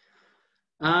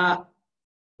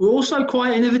 We're also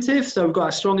quite innovative, so we've got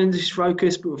a strong industry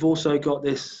focus, but we've also got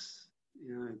this,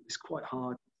 it's quite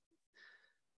hard.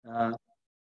 No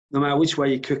matter which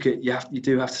way you cook it, you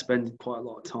do have to spend quite a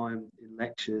lot of time in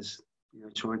lectures,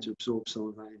 trying to absorb some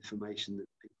of that information that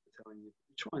people are telling you.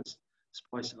 Try and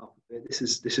spice it up a bit. This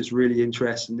is really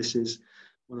interesting. This is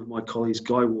one of my colleagues,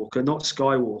 Guy Walker, not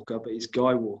Skywalker, but he's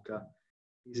Guy Walker.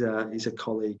 He's a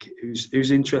colleague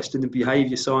who's interested in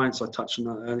behaviour science. I touched on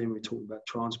that earlier when we were talking about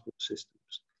transport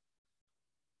systems.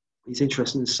 He's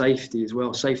interested in safety as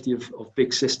well, safety of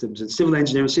big systems. And civil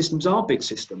engineering systems are big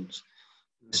systems.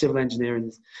 Civil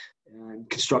engineering and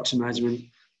construction management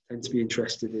tend to be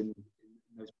interested in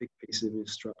those big pieces of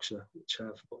infrastructure which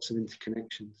have lots of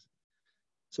interconnections.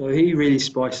 So he really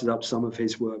spices up some of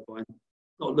his work by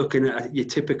not looking at your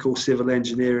typical civil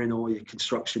engineering or your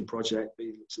construction project, but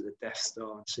he looks at the Death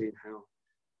Star and seeing how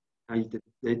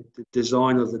the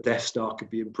design of the Death Star could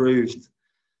be improved,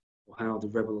 or how the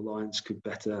Rebel Alliance could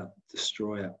better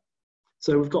destroy it.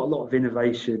 So we've got a lot of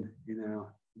innovation in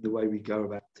the way we go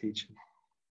about teaching.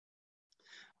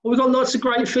 Well, we've got lots of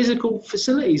great physical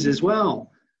facilities as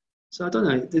well. So I don't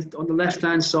know, on the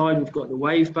left-hand side, we've got the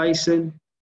wave basin,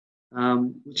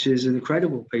 which is an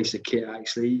incredible piece of kit,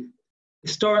 actually.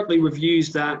 Historically, we've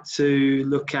used that to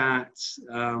look at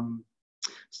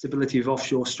stability of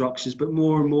offshore structures, but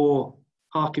more and more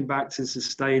harking back to the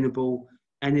sustainable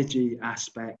energy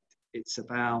aspect. It's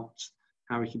about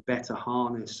how we can better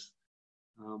harness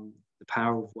the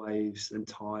power of waves and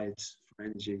tides for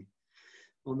energy.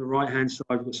 On the right-hand side,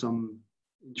 we've got some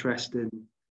interesting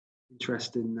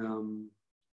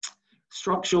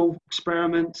structural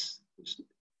experiments which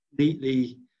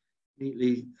neatly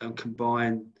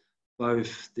combine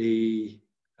both the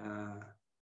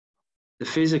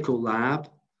physical lab,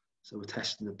 so we're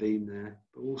testing the beam there,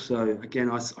 but also, again,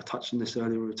 I touched on this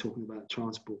earlier when we were talking about the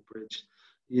transport bridge,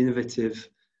 the innovative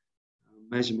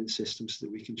measurement systems so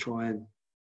that we can try and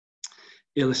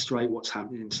illustrate what's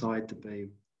happening inside the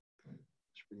beam.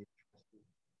 It's really interesting.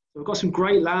 So we've got some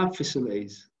great lab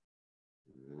facilities,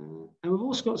 and we've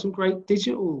also got some great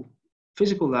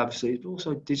physical lab facilities, but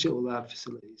also digital lab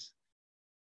facilities.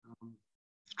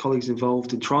 Colleagues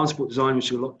involved in transport design, which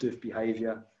have a lot to do with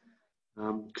behaviour,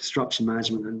 construction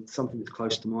management, and something that's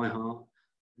close to my heart.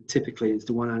 And typically, it's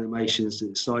the one animations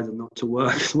that decided not to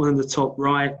work. The one on the top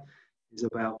right is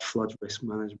about flood risk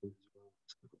management as well.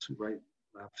 So we've got some great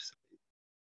lab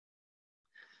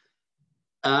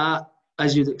facilities.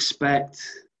 As you'd expect,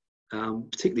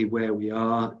 particularly where we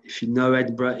are, if you know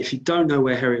Edinburgh, if you don't know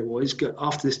where Heriot was,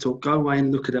 after this talk, go away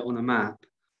and look at it on a map.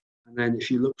 And then if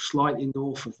you look slightly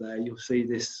north of there, you'll see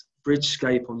this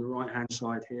bridgescape on the right-hand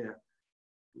side here,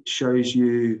 which shows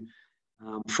you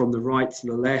from the right to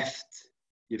the left,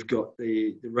 you've got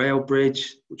the rail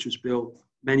bridge, which was built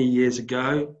many years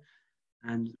ago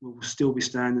and will still be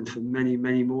standing for many,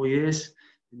 many more years.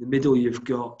 In the middle, you've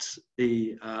got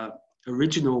the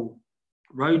original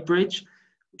road bridge,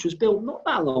 which was built not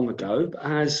that long ago, but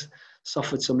has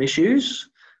suffered some issues.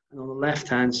 And on the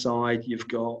left-hand side, you've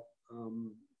got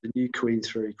the new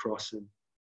Queensferry crossing,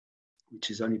 which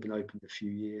has only been opened a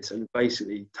few years, and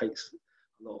basically takes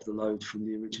a lot of the load from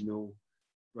the original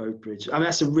road bridge. I mean,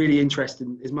 that's a really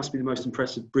interesting, it must be the most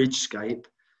impressive bridgescape,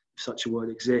 if such a word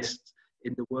exists,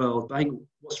 in the world. But I think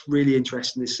what's really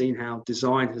interesting is seeing how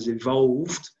design has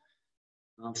evolved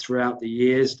throughout the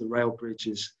years. The rail bridge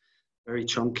is very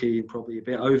chunky and probably a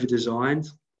bit over-designed.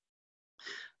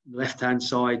 On the left-hand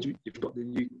side, you've got the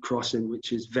new crossing,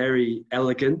 which is very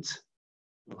elegant.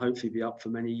 Will hopefully be up for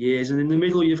many years. And in the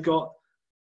middle, you've got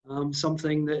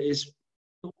something that is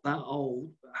not that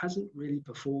old, but hasn't really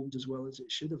performed as well as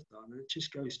it should have done. And it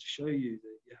just goes to show you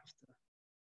that you have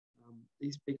to,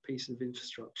 these big pieces of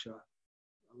infrastructure,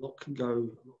 a lot can go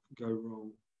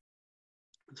wrong.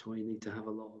 That's why you need to have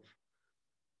a lot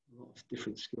of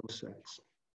different skill sets.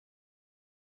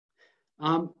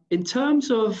 In terms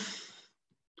of,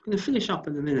 I'm going to finish up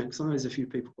in a minute because I know there's a few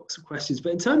people got some questions,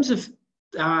 but in terms of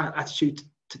our attitude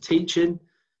to teaching,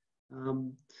 a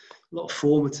lot of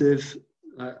formative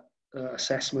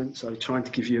assessment, so trying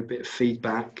to give you a bit of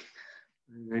feedback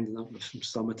and ending up with some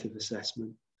summative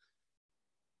assessment.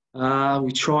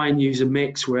 We try and use a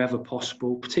mix wherever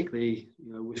possible, particularly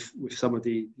with some of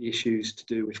the issues to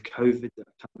do with COVID that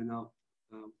are coming up,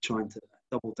 trying to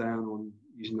double down on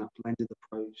using that blended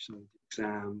approach, so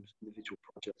exams, individual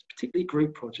projects, particularly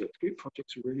group projects. Group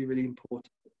projects are really, really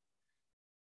important.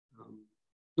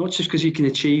 Not just because you can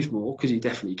achieve more, because you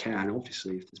definitely can,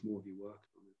 obviously, if there's more of you working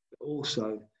on it, but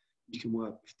also you can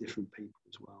work with different people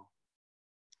as well.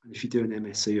 And if you do an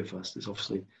MSc with us, there's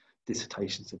obviously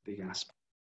dissertation's a big aspect.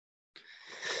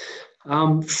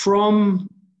 From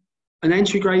an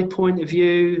entry grade point of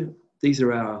view, these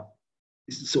are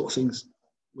the sort of things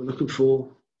we're looking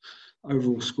for.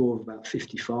 Overall score of about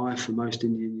 55 for most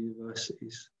Indian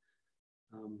universities.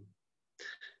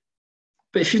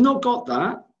 But if you've not got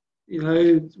that,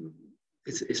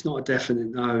 it's not a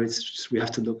definite no. It's just we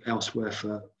have to look elsewhere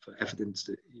for evidence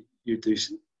that you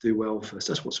do well with us.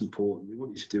 That's what's important. We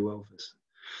want you to do well with us.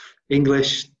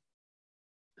 English,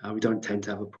 we don't tend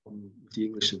to have a problem with the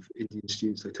English of Indian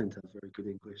students. They tend to have very good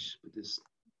English, but there's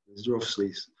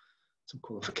obviously some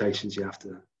qualifications you have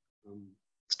to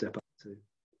step up to.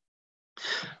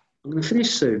 I'm going to finish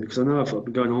soon because I know I've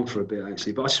been going on for a bit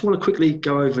actually, but I just want to quickly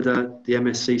go over the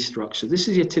MSc structure. This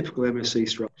is your typical MSc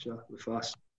structure with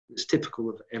us. It's typical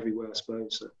of everywhere, I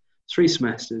suppose. So 3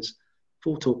 semesters,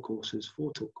 4 talk courses,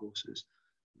 and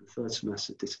the 3rd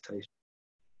semester dissertation.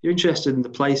 If you're interested in the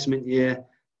placement year,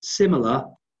 similar,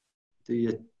 do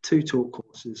your 2 talk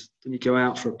courses, then you go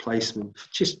out for a placement,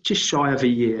 just shy of a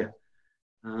year.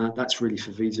 That's really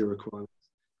for visa requirements.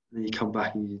 And then you come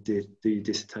back and you do your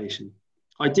dissertation.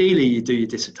 Ideally, you do your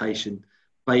dissertation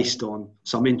based on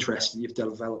some interest that you've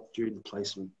developed during the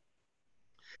placement.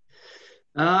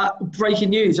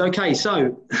 Breaking news. Okay,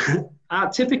 so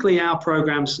typically our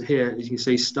programs here, as you can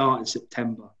see, start in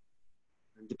September.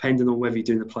 And depending on whether you're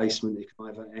doing the placement, it can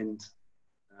either end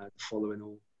the following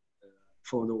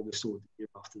August or the year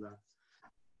after that.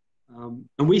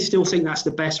 And we still think that's the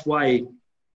best way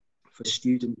for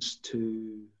students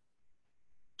to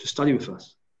study with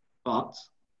us. But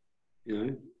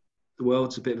the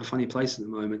world's a bit of a funny place at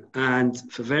the moment,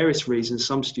 and for various reasons,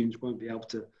 some students won't be able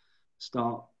to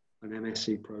start an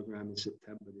MSc program in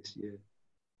September this year.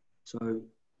 So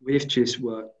we've just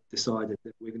decided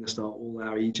that we're going to start all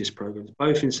our Aegis programs,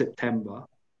 both in September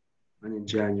and in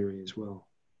January as well.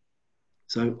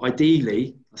 So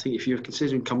ideally, I think if you're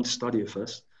considering coming to study with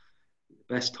us,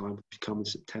 the best time would be come in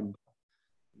September.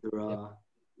 We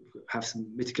have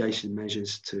some mitigation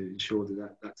measures to ensure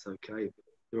that's okay. But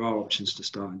there are options to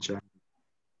start in January.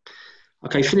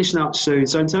 Okay, finishing up soon.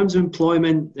 So in terms of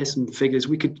employment, there's some figures.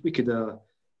 We could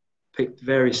pick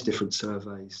various different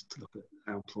surveys to look at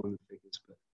our employment figures,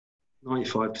 but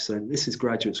 95%. This is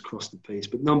graduates across the piece,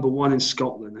 but number 1 in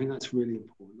Scotland. I think that's really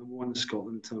important. Number 1 in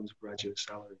Scotland in terms of graduate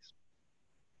salaries.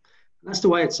 And that's the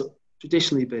way it's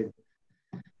traditionally been.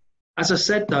 As I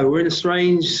said, though, we're in a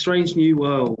strange new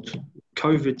world.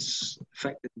 COVID's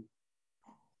affected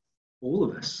all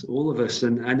of us,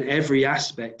 and every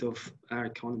aspect of our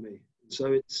economy.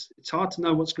 So it's hard to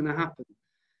know what's going to happen.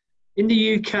 In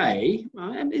the UK,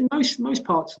 and in most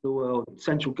parts of the world,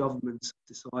 central governments have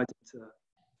decided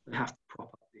they have to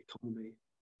prop up the economy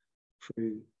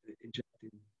through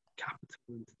injecting capital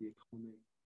into the economy.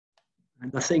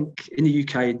 And I think in the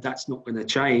UK, that's not going to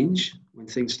change when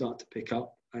things start to pick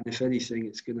up. And if anything,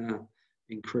 it's going to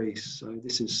increase. So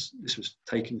this was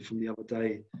taken from the other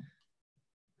day.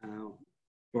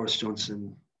 Boris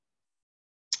Johnson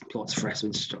plots threats of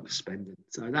infrastructure spending.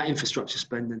 So that infrastructure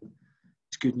spending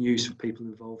is good news for people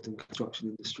involved in the construction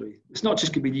industry. It's not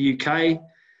just going to be the UK.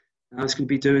 It's going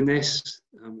to be doing this.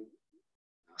 I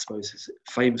suppose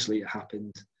famously it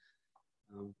happened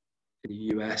in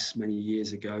the US many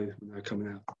years ago when they were coming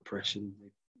out of depression. They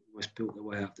almost built their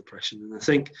way out of depression. And I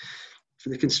think for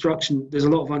the construction, there's a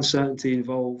lot of uncertainty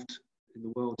involved in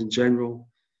the world in general,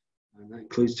 and that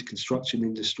includes the construction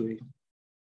industry.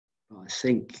 But I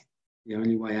think the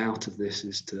only way out of this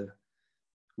is to,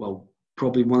 well,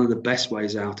 probably one of the best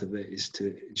ways out of it is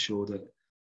to ensure that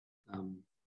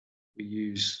we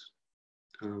use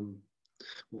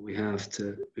what we have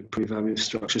to improve our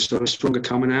infrastructure so we're stronger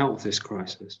coming out of this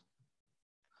crisis.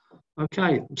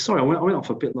 Okay, I'm sorry, I went off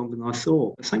a bit longer than I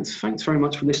thought. Thanks very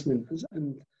much for listening.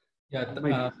 And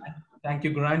thank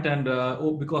you, Grant. And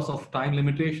because of time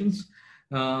limitations,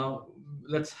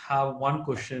 let's have one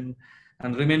question,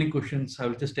 and remaining questions I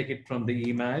will just take it from the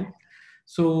email.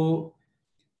 So,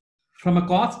 from a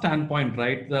cost standpoint,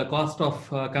 right, the cost of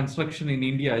construction in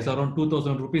India is around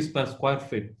 2,000 rupees per square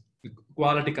feet,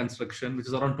 quality construction, which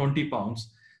is around 20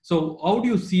 pounds. So how do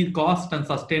you see cost and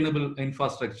sustainable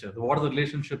infrastructure? What is the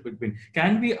relationship between?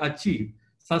 Can we achieve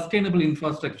sustainable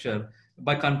infrastructure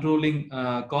by controlling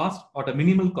cost or a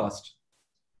minimal cost?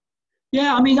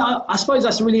 Yeah, I mean, I suppose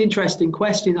that's a really interesting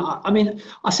question. I mean,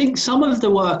 I think some of the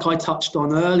work I touched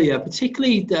on earlier,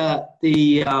 particularly the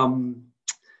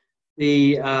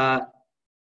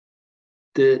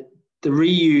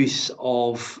reuse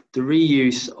of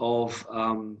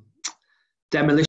demolition